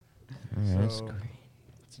That's So great.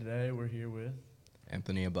 today we're here with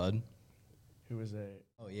Anthony Abud. who is a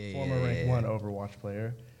Oh yeah, former Rank 1 Overwatch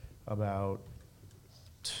player about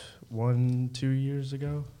 2 years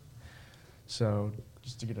ago. So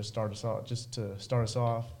just to start us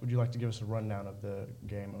off, would you like to give us a rundown of the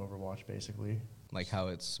game Overwatch, basically? Like how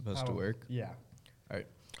it's supposed to work. Yeah. All right.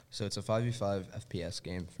 So it's a 5v5 FPS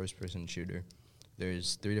game, first-person shooter.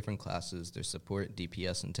 There's 3 different classes. There's support,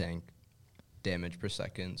 DPS, and tank. Damage per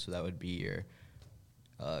second. So that would be your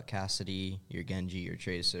Cassidy, your Genji, your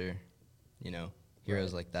Tracer. You know,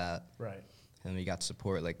 heroes like that. Right. And we got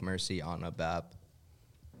support like Mercy, Ana, BAP.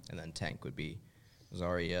 And then tank would be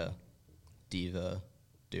Zarya, Diva,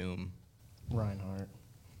 Doom. Reinhardt.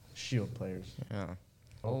 Shield players. Yeah.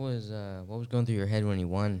 What was going through your head when you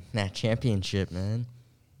won that championship, man?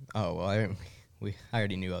 Oh, well, I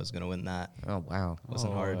already knew I was going to win that. Oh wow.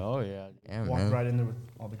 Wasn't hard. Oh, yeah. Yeah, Walked man. right in there with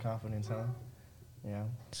all the confidence, huh? Yeah.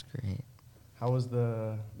 That's great. How was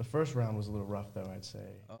the first round? Was a little rough though, I'd say.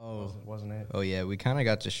 Oh. Wasn't it? Oh, yeah, we kind of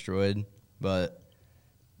got destroyed, but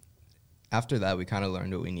after that, we kind of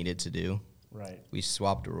learned what we needed to do. Right. We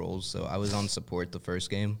swapped roles, so I was on support the first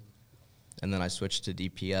game, and then I switched to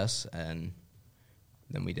DPS, and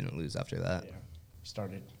then we didn't lose after that. Yeah.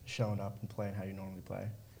 Started showing up and playing how you normally play.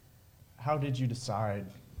 How did you decide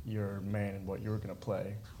your main and what you were going to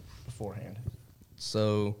play beforehand?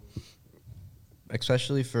 So,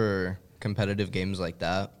 especially for competitive games like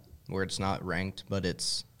that, where it's not ranked, but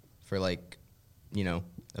it's for, like, you know,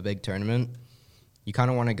 a big tournament, you kind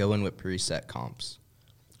of want to go in with preset comps.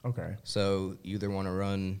 Okay. So you either want to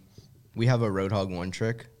run, we have a Roadhog one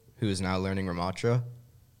trick who is now learning Ramatra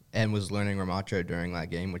and was learning Ramatra during that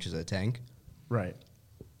game, which is a tank. Right.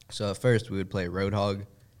 So at first we would play Roadhog,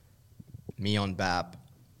 me on BAP,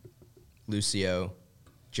 Lucio,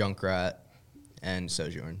 Junkrat, and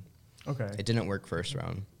Sojourn. Okay. It didn't work first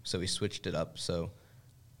round, so we switched it up. So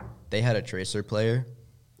they had a Tracer player,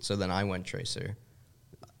 so then I went Tracer.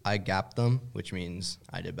 I gapped them, which means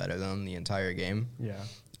I did better than them the entire game. Yeah.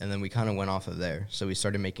 And then we kind of went off of there. So we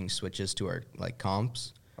started making switches to our like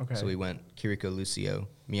comps. Okay. So we went Kiriko, Lucio,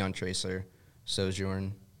 me on Tracer,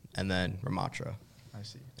 Sojourn, and then Ramatra. I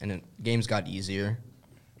see. And games got easier,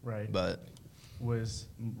 Right. but Was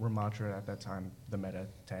Ramatra at that time the meta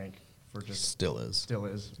tank for just still is. still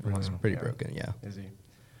is? It's Really? pretty Yeah. broken, yeah. Is he?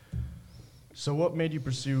 So what made you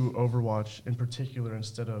pursue Overwatch in particular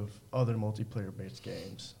instead of other multiplayer-based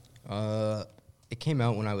games? It came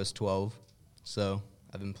out when I was 12, so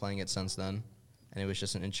I've been playing it since then, and it was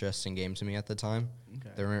just an interesting game to me at the time. Okay.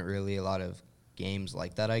 There weren't really a lot of games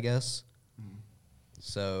like that, I guess.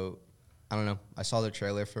 So, I don't know. I saw the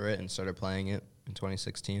trailer for it and started playing it in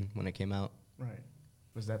 2016 when it came out. Right.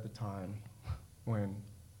 Was that the time when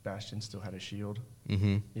Bastion still had a shield?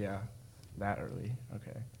 Mm-hmm. Yeah, that early.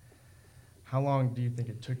 Okay. How long do you think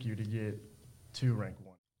it took you to get to rank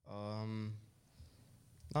 1?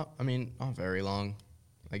 Not very long,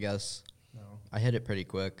 I guess. No. I hit it pretty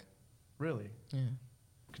quick. Really? Yeah.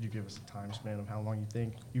 Could you give us a time span of how long you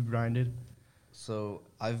think you grinded? So,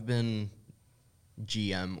 I've been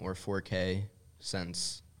GM or 4K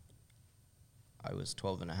since I was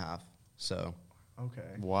 12 and a half. So,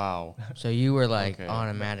 Okay. Wow. So you were like Okay.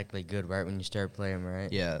 automatically good right when you started playing,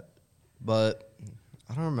 right? yeah. But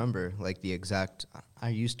I don't remember, like, the exact... I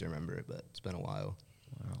used to remember it, but it's been a while.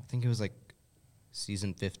 Wow. I think it was, like,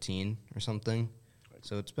 season 15 or something.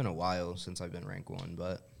 So it's been a while since I've been rank 1,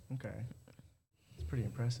 but... Okay. It's pretty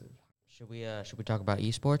impressive. Should we talk about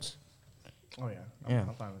esports? Oh, yeah. Yeah.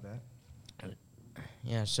 I'm fine with that.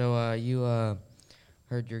 Yeah. So you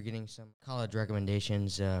heard you're getting some college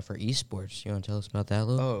recommendations for esports. You want to tell us about that,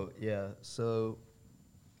 Lou? Oh, yeah. So,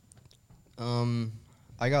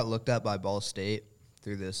 I got looked at by Ball State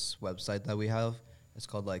through this website that we have. It's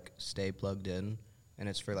called, like, Stay Plugged In, and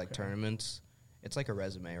it's for, like, Okay. tournaments. It's like a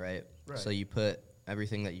resume, right? Right. So you put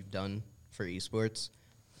everything that you've done for esports,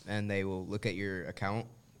 and they will look at your account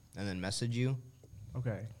and then message you.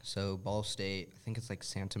 Okay. So Ball State, I think it's like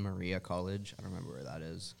Santa Maria College. I don't remember where that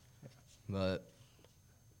is. But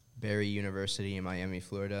Barry University in Miami,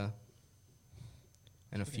 Florida,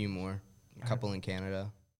 and a few more. A couple in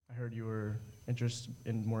Canada. I heard you were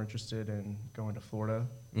more interested in going to Florida,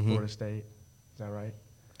 Mhm. Florida State. Is that right?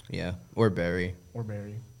 Yeah, or Barry. Or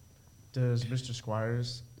Barry? Does Mr.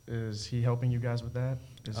 Squires, is he helping you guys with that?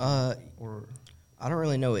 Is he- or I don't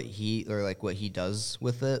really know what he does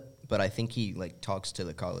with it, but I think he like talks to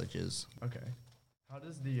the colleges. okay. How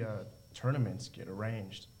does the tournaments get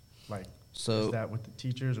arranged? Like, So is that with the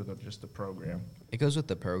teachers or just the program? it goes with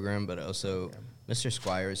the program, but also Program. Mr.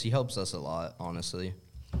 Squires, he helps us a lot, honestly.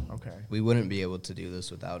 Okay. We wouldn't be able to do this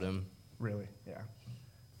without him. Really? Yeah.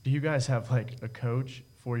 Do you guys have like a coach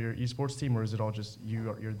for your esports team, or is it all just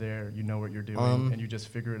you're there, you know what you're doing, and you just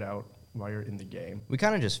figure it out while you're in the game? We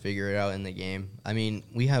kind of just figure it out in the game. I mean,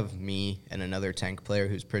 we have me and another tank player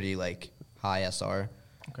who's pretty like high SR.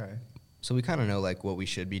 Okay. So we kind of know like what we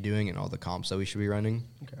should be doing and all the comps that we should be running.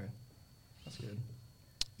 Okay. That's good.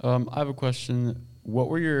 I have a question. What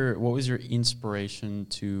was your inspiration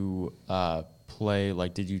to play?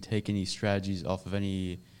 Like, did you take any strategies off of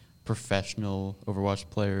any professional Overwatch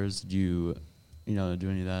players? Did you do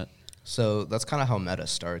any of that? So that's kind of how meta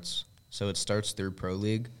starts. So it starts through Pro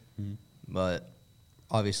League, but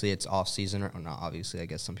obviously it's off season. Or not obviously, I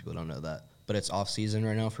guess some people don't know that, but it's off season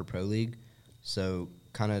right now for Pro League. So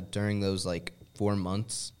kind of during those like 4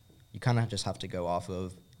 months, you kind of just have to go off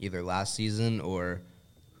of either last season or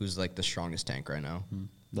who's like the strongest tank right now.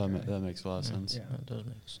 That makes a lot of sense. Yeah. That does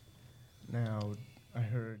make sense. Now, I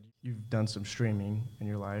heard you've done some streaming in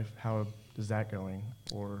your life. How is that going?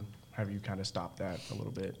 Or have you kind of stopped that a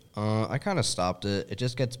little bit? I kind of stopped it. It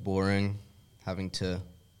just gets boring having to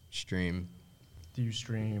stream. Do you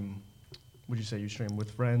stream, would you say you stream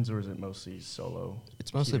with friends, or is it mostly solo?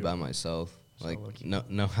 It's mostly queue? by myself. Like, Solo queue.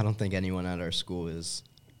 no, I don't think anyone at our school is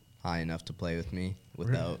high enough to play with me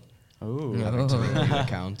without Oh, having to make new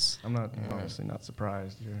accounts. I'm honestly not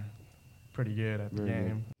surprised. You're pretty good at the Very good.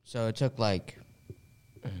 game. So it took like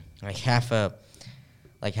half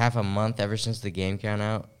a month ever since the game came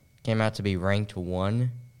out to be ranked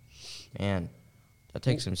 1. Man, that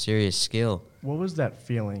takes some serious skill. What was that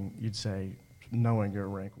feeling, you'd say, knowing you're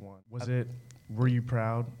rank 1? Were you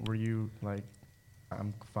proud? Were you like,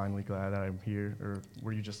 I'm finally glad that I'm here? Or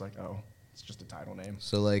were you just like, oh, it's just a title name?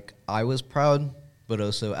 So, like, I was proud, but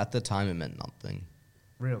also at the time it meant nothing.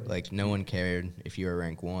 Really? Like, no one cared if you were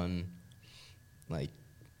rank 1. Like,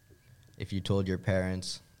 if you told your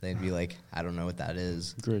parents, they'd be like, I don't know what that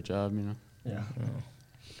is. great job, Yeah.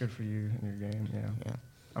 Good for you in your game, yeah. Yeah.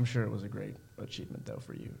 I'm sure it was a great achievement, though,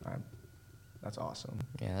 for you. That's awesome.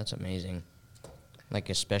 Yeah, that's amazing. Like,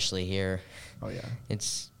 especially here, Oh, yeah.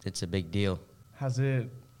 it's a big deal. Has it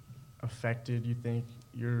affected, you think,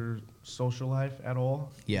 your social life at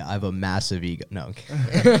all? Yeah, I have a massive ego. No.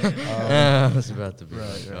 I was about to be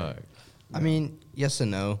Right, like, right. I mean, yes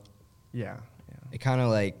and no. Yeah. It kind of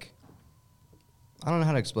like, I don't know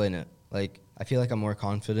how to explain it. Like, I feel like I'm more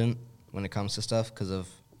confident when it comes to stuff because of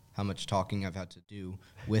how much talking I've had to do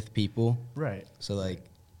with people. Right. So, like,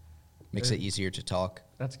 makes it easier to talk.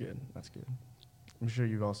 That's good. That's good. I'm sure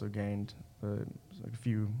you've also gained like a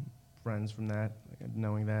few friends from that,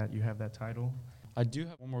 knowing that you have that title. I do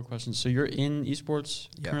have one more question. So you're in esports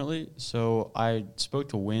Yeah. currently. So I spoke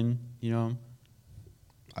to Win,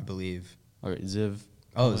 I believe. or Ziv.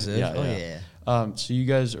 Oh, Probably. Ziv? Yeah, Oh, yeah. yeah. So you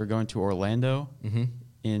guys are going to Orlando Mm-hmm.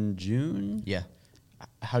 in June. Yeah.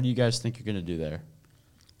 How do you guys think you're going to do there?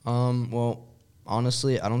 Well,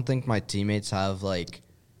 honestly, I don't think my teammates have, like,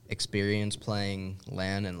 experience playing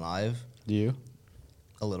LAN and live Do you?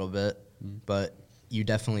 a little bit, but you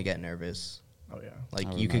definitely get nervous. Oh, yeah. Like, I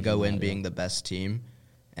would you could go imagine in that, yeah. being the best team,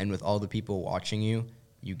 and with all the people watching you,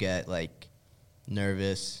 you get, like,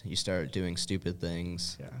 nervous. You start doing stupid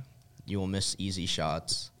things. Yeah. You will miss easy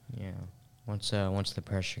shots. yeah. Once the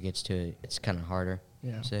pressure gets to it, it's kind of harder.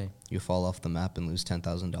 Yeah. Say. You fall off the map and lose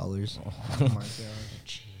 $10,000. Oh, my gosh.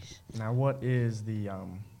 Jeez. Now, what is the,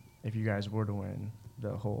 if you guys were to win the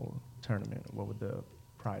whole tournament, what would the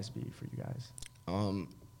prize be for you guys?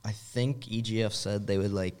 I think EGF said they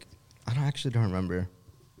would, like, I don't remember.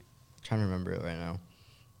 I'm trying to remember it right now.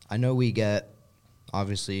 I know we get,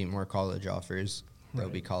 obviously, more college offers. There'll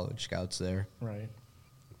be Right. college scouts there. Right.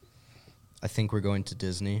 I think we're going to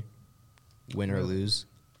Disney, win or Really? lose.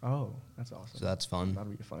 Oh, that's awesome. So that's fun.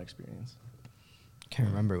 That'll be a fun experience. Can't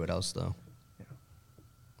remember what else, though. Yeah.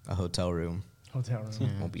 A hotel room. Hotel room.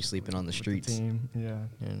 Yeah. Won't be sleeping on the With streets. team. Yeah.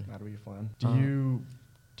 Yeah. That'll be fun.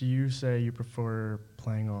 Do you say you prefer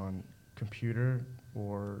playing on computer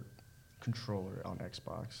or controller on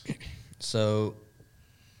Xbox? So,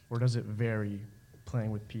 Or does it vary playing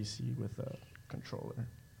with PC with a controller?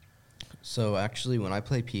 actually, when I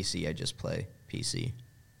play PC, I just play PC.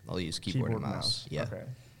 I'll use keyboard and mouse. Yeah. Okay.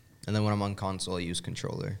 And then when I'm on console, I use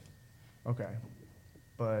controller. Okay.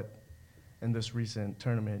 But in this recent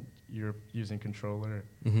tournament, you're using controller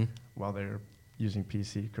Mm-hmm. while they're using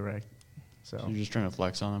PC, correct? So So you're just trying to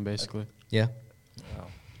flex on them, basically. Yeah. Wow.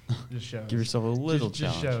 just shows. Give yourself a little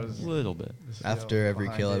just challenge. shows. A little bit. the skill After every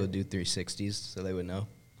behind kill, I it. would do 360s, so they would know.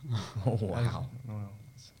 Oh, That is- wow. Well,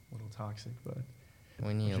 it's a little toxic, but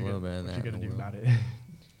We need a what you little gonna- bit of that. What you in gonna the do world. about it?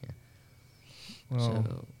 Well,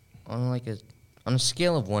 So, on a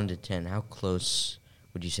scale of 1 to 10, how close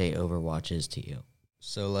would you say Overwatch is to you?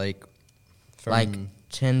 So, like, from Like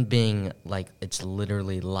 10 being like it's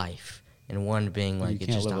literally life, and 1 being You like it's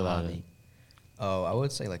can't just a live without hobby. it. Oh, I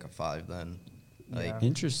would say like a 5 then. Like Yeah.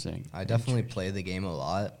 Interesting. I definitely play the game a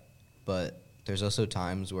lot, but there's also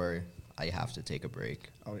times where I have to take a break.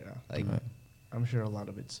 Oh yeah. Like Right. I'm sure a lot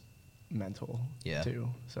of it's mental Yeah. too,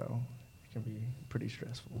 so it can be pretty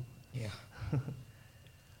stressful. Yeah.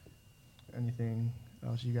 Anything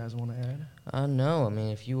else you guys want to add? No, I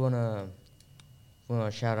mean if you wanna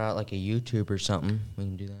shout out like a YouTube or something, we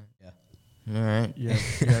can do that. Yeah. All right. You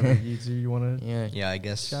have a YouTube you want to Yeah. Yeah, I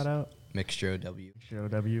guess shout out? Mixture OW. Show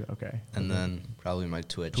W. Okay. And Okay. then probably my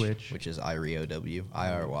Twitch, Twitch. which is IRYOW,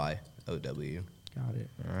 IRYOW. Got it.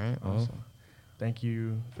 All right. Well, Awesome. Thank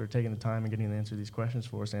you for taking the time and getting to answer these questions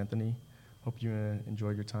for us, Anthony. Hope you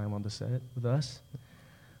enjoyed your time on the set with us.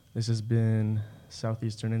 This has been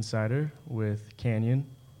Southeastern Insider with Canyon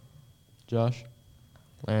Josh?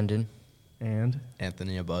 Landon. and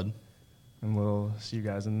Anthony Abud. we'll see you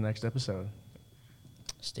guys in the next episode.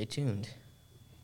 Stay tuned.